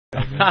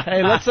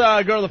Hey, let's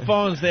go to the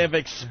phones. They have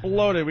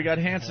exploded. We got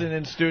Hanson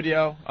in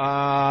studio.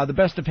 The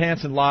best of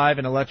Hanson live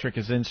and electric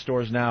is in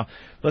stores now.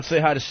 Let's say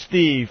hi to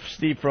Steve.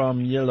 Steve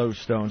from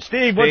Yellowstone.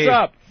 Steve, what's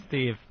up?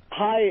 Steve.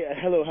 Hi,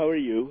 hello, how are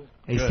you?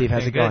 Hey, Steve,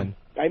 how's it going?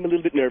 I'm a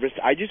little bit nervous.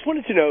 I just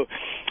wanted to know,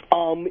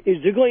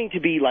 is there going to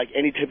be like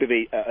any type of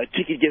a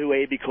ticket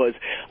giveaway? Because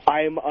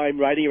I'm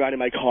riding around in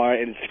my car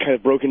and it's kind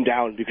of broken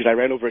down because I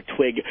ran over a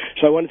twig.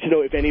 So I wanted to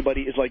know if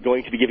anybody is like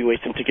going to be giving away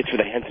some tickets for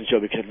the Hanson show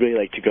because I'd really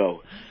like to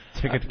go.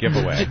 Ticket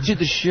giveaway. To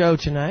the show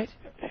tonight?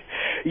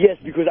 Yes,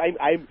 because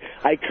I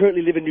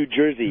currently live in New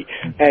Jersey,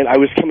 and I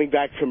was coming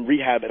back from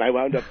rehab, and I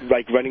wound up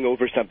like running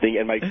over something,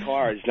 and my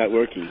car is not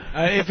working.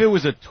 If it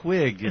was a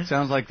twig, it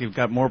sounds like you've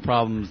got more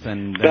problems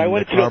than But I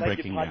wanted the to know car if I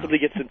could breaking possibly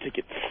down. get some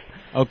tickets.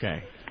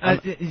 Okay.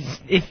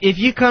 If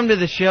you come to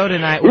the show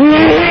tonight, we'll be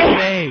on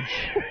stage.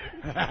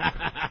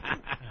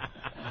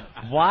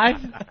 What?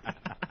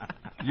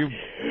 You.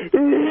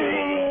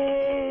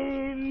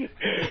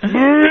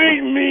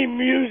 Bring me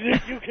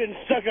music you can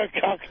suck a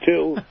cock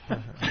to.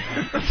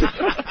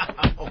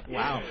 Oh,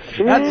 wow.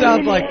 That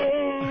sounds like.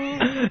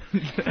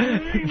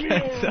 Bring me a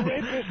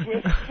rapist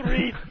with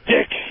 3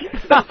 dicks.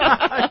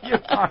 You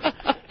are.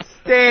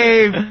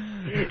 Steve.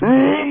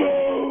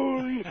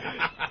 Ramone.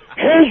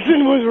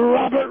 Hanson was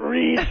Robert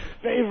Reed's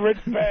favorite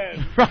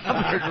band.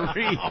 Robert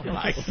Reed. Oh,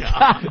 my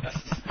God.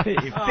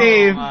 Steve.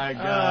 Oh, my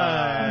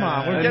God. Come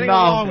on, we're getting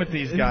along with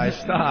these guys.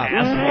 Stop.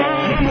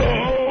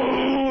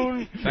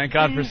 Thank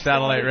God for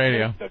satellite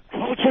radio. The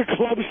Culture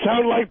Club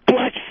sound like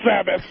Black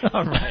Sabbath.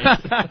 All right.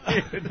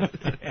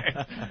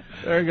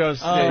 There goes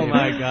Steve. Oh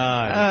my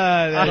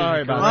God!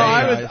 Sorry about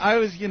that. I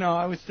was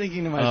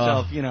thinking to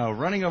myself,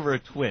 running over a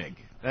twig.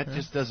 That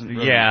just doesn't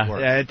really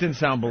work. Yeah, it didn't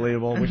sound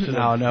believable. We should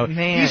No.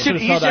 Man. You should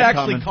saw that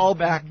actually coming. call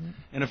back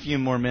in a few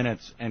more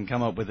minutes and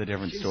come up with a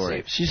different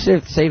story. She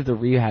saved the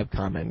rehab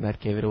comment. That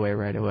gave it away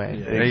right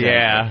away.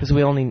 Yeah. Because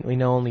we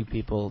know only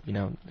people,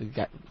 the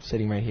guy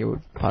sitting right here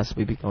would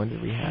possibly be going to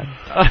rehab.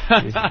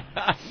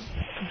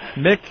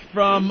 Mick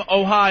from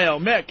Ohio.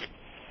 Mick.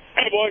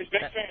 Hey, boys,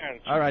 big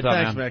fans. All right, What's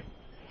up, thanks, man? Mick.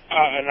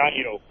 Not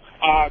you.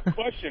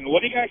 Question,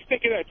 what do you guys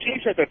think of that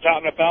T-shirt that's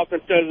out and about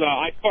that says,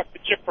 I fucked the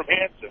chick from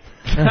Hanson?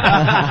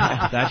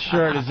 That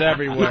shirt is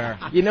everywhere.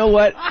 You know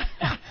what?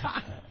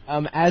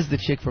 As the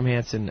chick from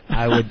Hanson,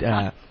 I would,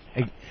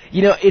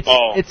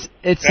 it's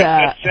That's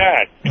sad.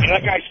 Did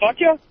that guy fuck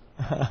you?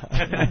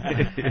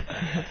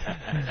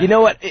 You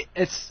know what?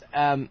 It's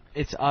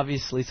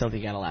obviously something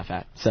you gotta laugh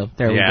at. So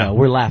there we go.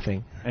 We're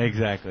laughing.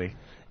 Exactly.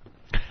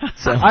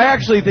 So I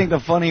actually think the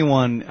funny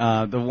one,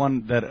 the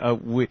one that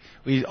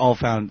we all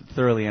found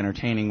thoroughly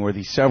entertaining, were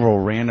the several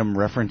random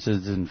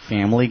references in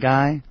Family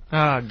Guy.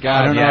 Oh God!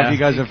 I don't know if you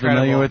guys are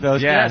familiar with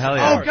those. Yeah, hell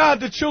yeah. Oh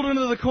God, the children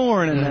of the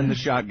corn, and then the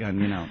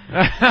shotgun, and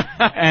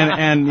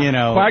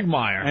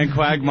Quagmire. and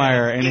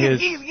Quagmire and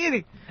his.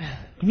 You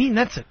mean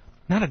that's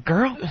not a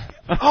girl?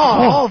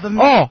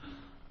 Yeah,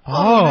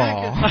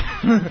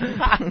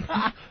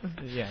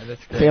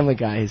 that's great. Family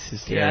Guy is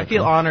hysterical. Yeah, I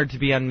feel honored to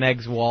be on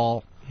Meg's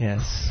wall.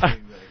 Yes.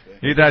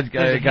 You guys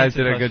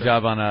did a good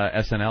job on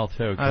SNL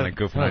too, kind of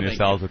goofing on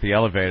yourselves with the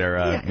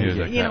elevator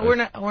music. We're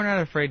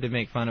not afraid to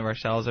make fun of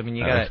ourselves. I mean,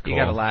 you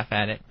gotta laugh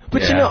at it.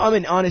 But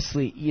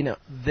honestly,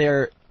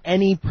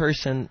 any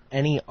person,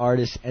 any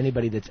artist,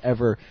 anybody that's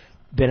ever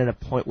been at a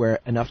point where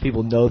enough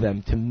people know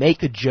them to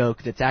make a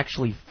joke that's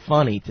actually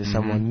funny to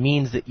someone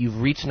means that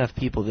you've reached enough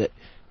people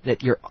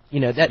that you're,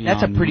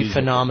 that's a pretty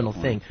phenomenal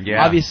thing.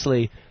 Yeah.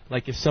 Obviously,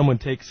 like if someone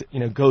takes,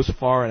 goes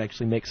far and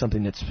actually makes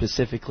something that's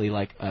specifically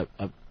like a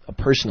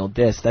personal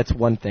diss, that's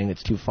one thing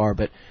that's too far.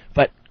 But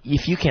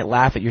if you can't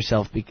laugh at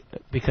yourself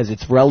because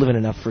it's relevant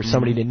enough for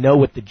somebody to know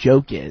what the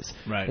joke is,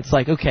 right. It's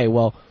like, okay,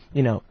 well,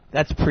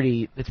 that's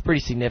pretty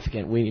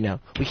significant. You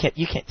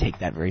can't take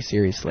that very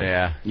seriously.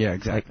 Yeah,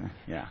 exactly.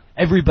 Yeah.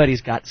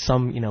 Everybody's got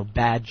some,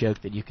 bad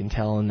joke that you can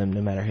tell on them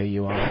no matter who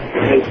you are. All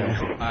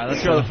right,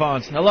 let's go to the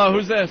phones. Hello,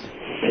 who's this?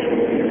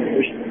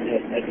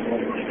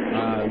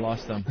 I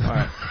lost them. All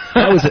right.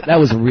 That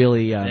was a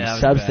really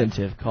was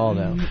substantive call,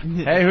 though.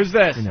 Hey, who's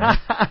this?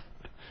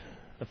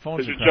 The phone.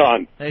 This is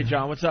John. Hey,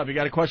 John, what's up? You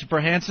got a question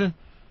for Hanson?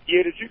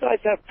 Yeah, did you guys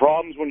have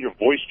problems when your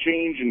voice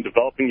changed in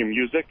developing your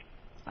music?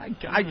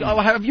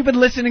 Have you been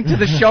listening to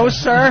the show,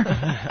 sir?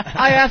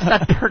 I asked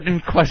that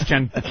pertinent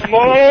question.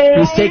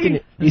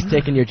 He's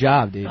taking your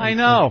job, dude. I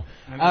know.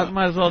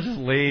 Might as well just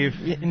leave.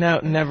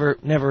 Never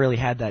really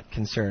had that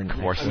concern. Of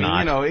course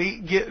not.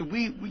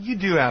 You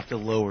do have to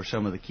lower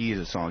some of the keys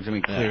of songs. I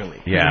mean,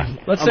 clearly. Yeah.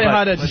 Let's say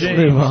hi to James.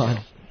 Move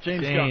on.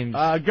 James.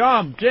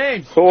 Gum.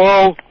 James.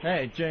 Hello?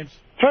 Hey, James.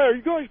 Hey, are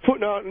you guys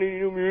putting out any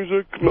new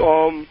music?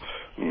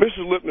 Mrs.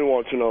 Lipman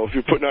wants to know if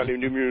you're putting out any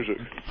new music.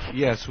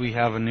 Yes, we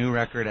have a new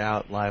record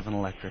out, live and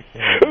electric.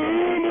 That's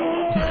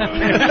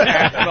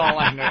all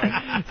I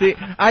know. See,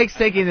 Ike's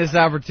taking this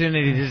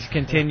opportunity to just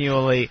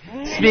continually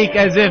speak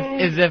as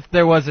if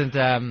there wasn't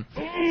someone.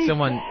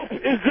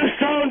 Is the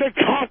sound a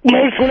cock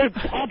makes when it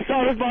pops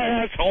out of my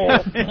asshole?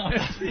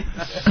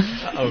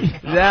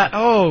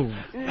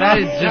 That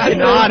is just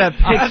not a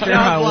picture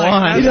I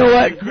want. You know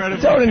what?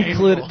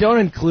 Don't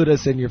include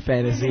us in your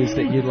fantasies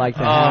that you'd like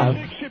to have.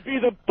 It should be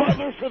the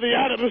butler for the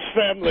Addams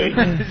family.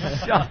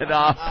 Shut it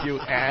off, you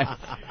ass.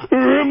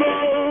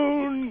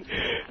 Ramone,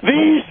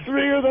 these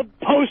three are the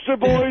poster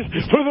boys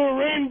for the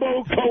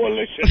Rainbow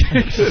Coalition.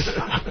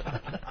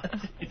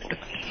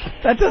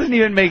 That doesn't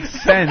even make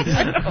sense.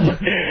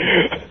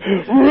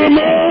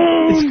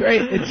 Ramone, It's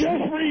great.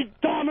 Jeffrey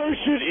Dahmer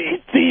should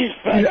eat these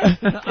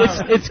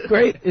faggots. It's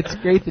great. It's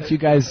great that you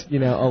guys,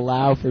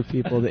 allow for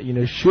people that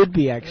should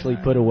be actually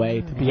put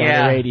away to be on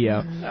the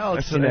radio.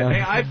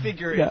 Hey, I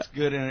figure it's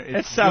good.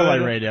 It's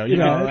satellite radio.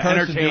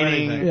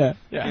 Entertaining.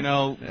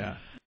 Yeah.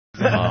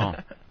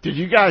 Did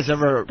you guys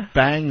ever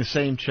bang the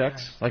same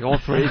chicks? Like all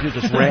three of you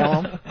just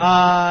rail them?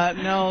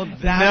 No,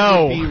 that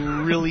would be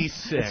really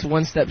sick. It's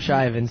one step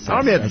shy of incest.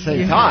 I mean, at the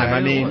same time.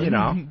 I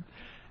mean,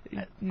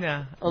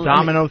 No.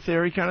 domino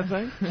theory kind of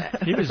thing.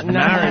 He was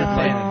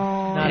married.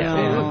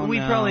 We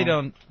probably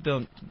don't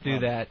do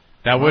that.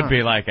 That would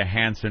be like a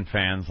Hanson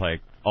fan's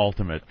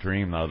ultimate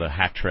dream, though, the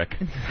hat trick.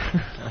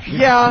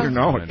 Yeah, You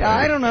know it,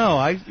 I don't know.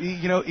 I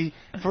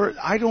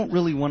don't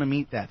really want to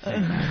meet that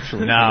thing.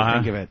 Actually, No, when I huh?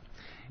 think of it,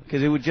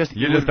 because it would just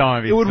You just don't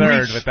want to be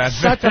third with that.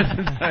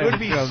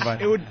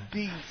 It would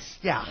be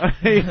yeah.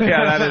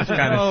 Yeah, that is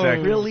kind of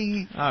sick.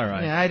 Really, All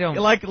right. Yeah, I don't.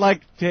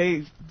 like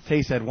Tay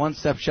said, one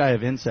step shy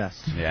of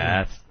incest.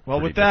 Yeah, that's Well,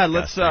 with pretty that,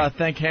 disgusting. let's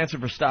thank Hanson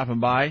for stopping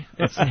by.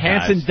 It's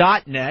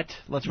Hanson.net.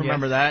 Let's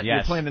remember that. Yes.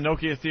 You're playing the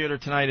Nokia Theater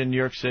tonight in New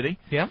York City.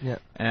 Yeah.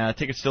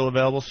 Tickets still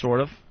available,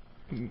 sort of.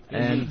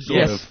 And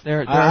Yes,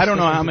 I don't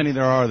know how many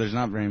there are. There's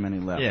not very many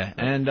left. Yeah,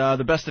 and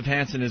the Best of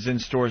Hanson is in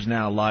stores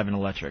now, live and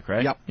electric,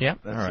 right? Yep. Yep.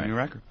 That's All the right. new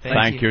record.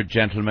 Thank you,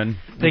 gentlemen.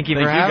 Thank you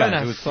for Thank you having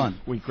guys. us. It was fun.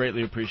 We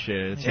greatly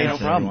appreciate it. It's Hey, no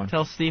Hanson, problem. everyone.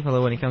 Tell Steve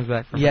hello when he comes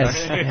back from Yes.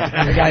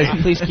 production. Guys,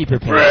 please keep your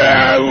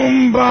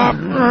pants.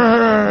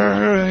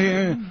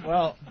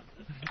 Well,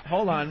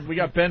 hold on. We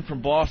got Ben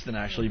from Boston,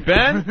 actually.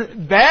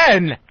 Ben?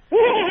 Ben!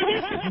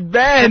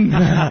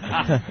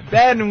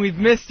 Ben, we've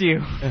missed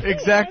you.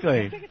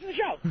 Exactly. Tickets to the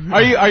show.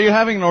 Are you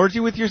having an orgy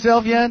with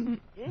yourself yet?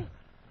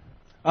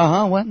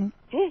 What?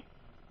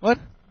 What?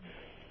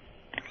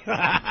 Nah,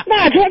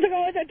 I want to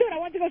go, dude. I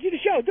want to go see the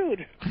show,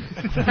 dude.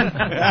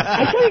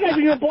 I saw you guys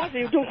when you were in Boston.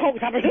 You were doing coke.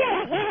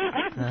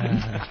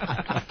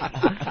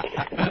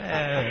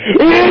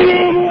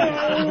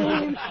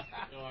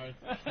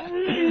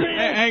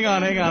 Hang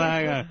on.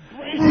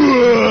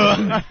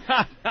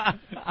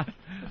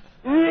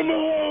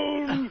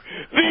 Ramone,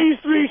 these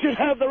three should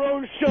have their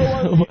own show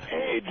on the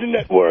AIDS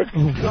Network.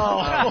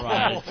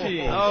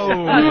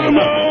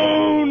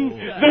 Ramone,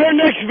 their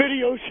next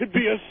video should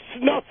be a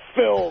snuff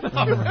film.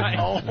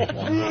 Ramone,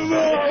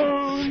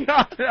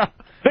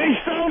 they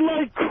sound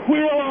like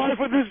Queer Eye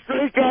for this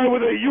straight guy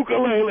with a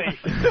ukulele.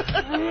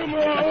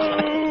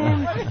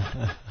 Ramone,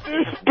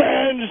 this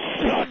band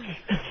sucks.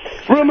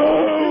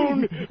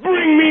 Ramone,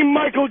 bring me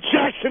Michael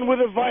Jackson with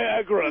a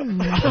Viagra.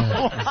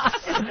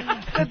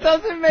 That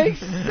doesn't make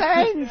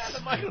sense.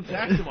 The Michael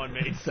Jackson one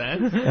made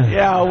sense.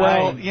 Yeah,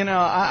 well,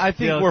 I think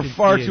still we're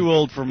far confused. too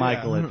old for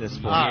Michael at this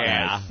point.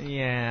 Yeah.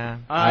 Yeah.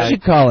 I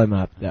should call him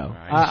up, though.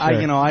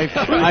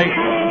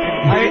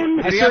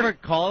 Did he ever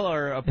call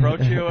or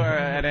approach you or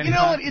at any You know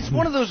time? what? It's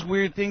one of those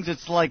weird things.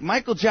 It's like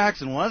Michael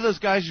Jackson, one of those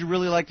guys you'd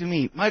really like to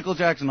meet. Michael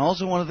Jackson,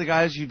 also one of the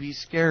guys you'd be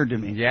scared to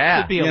meet.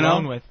 Yeah. Could be You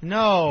alone know? with.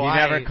 No, He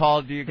never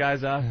called you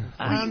guys up?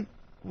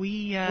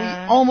 We We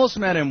almost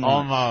met him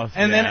once. Almost,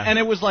 And then yeah.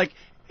 it was like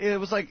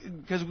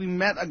because we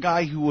met a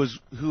guy who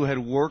had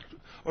worked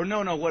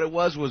what it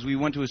was we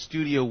went to a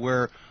studio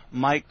where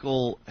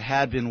Michael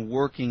had been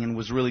working and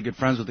was really good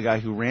friends with the guy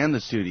who ran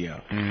the studio.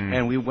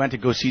 And we went to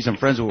go see some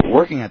friends who were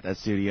working at that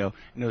studio,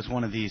 and it was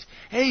one of these,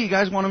 hey, you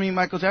guys want to meet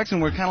Michael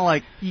Jackson? We're kind of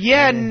like,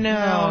 Yeah,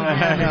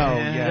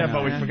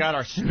 But we forgot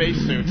our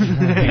spacesuits. And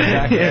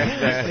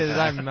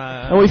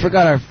we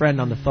forgot our friend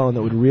on the phone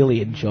that would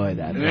really enjoy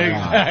that.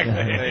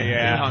 Exactly.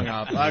 Yeah. Hung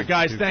up.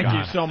 Guys, thank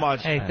you so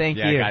much. Hey, thank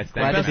Yeah, you. guys,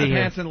 thank Glad you. to be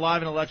here. Hanson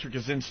Live and Electric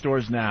is in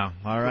stores now.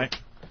 All right.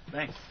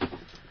 thanks.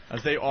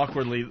 As they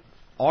awkwardly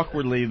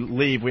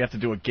leave, we have to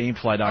do a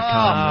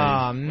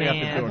GameFly.com. Oh, leave. We have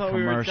man. to do I a thought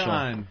we were commercial.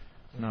 done.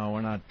 No,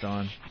 we're not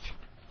done.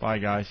 Bye,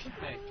 guys.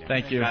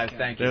 Thank you. Guys,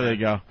 thank you. There they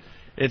go.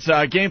 It's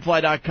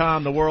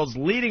GameFly.com, the world's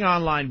leading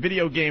online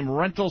video game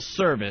rental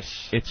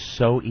service. It's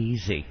so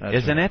easy, That's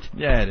isn't right. it?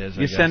 Yeah, it is.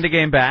 You send a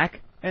game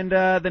back, and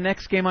the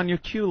next game on your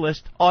queue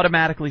list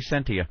automatically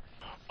sent to you.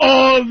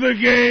 all the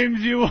games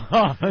you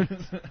want.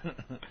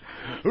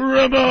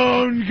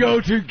 Ramone,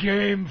 go to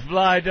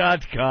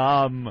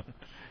GameFly.com.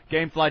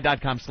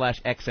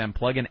 Gamefly.com/XM.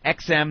 Plug in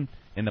XM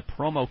in the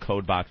promo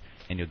code box,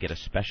 and you'll get a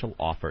special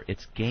offer.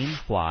 It's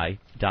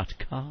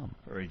Gamefly.com.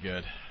 Very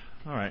good.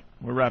 All right,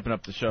 we're wrapping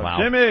up the show. Wow.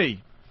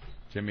 Jimmy!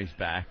 Jimmy's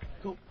back.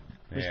 Cool.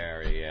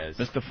 There he is.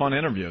 Missed a fun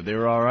interview. They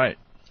were all right.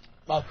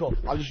 Oh, cool.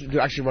 I was just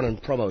actually running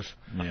promos,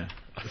 Yeah.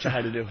 which I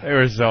had to do. They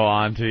were so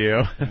on to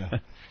you.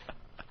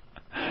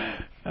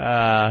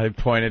 He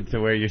pointed to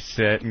where you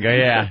sit and go,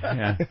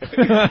 yeah.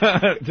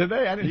 Did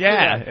they? I didn't see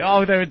Yeah. that.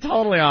 Oh, they were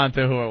totally on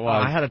to who it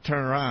was. I had to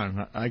turn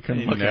around. I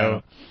couldn't You look know. at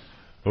him.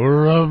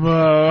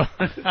 Ramone.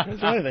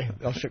 That's anything.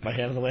 I'll shake my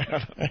hand on the way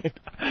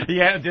out.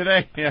 Yeah, do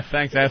they? Yeah,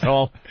 thanks,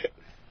 asshole.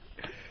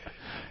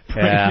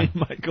 Bring Yeah. me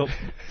Michael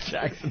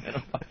Jackson in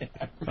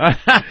my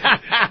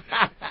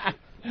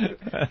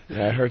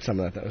Yeah, I heard some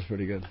of that. That was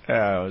pretty good.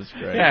 Yeah, it was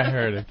great. Yeah, I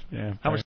heard it. Yeah. How much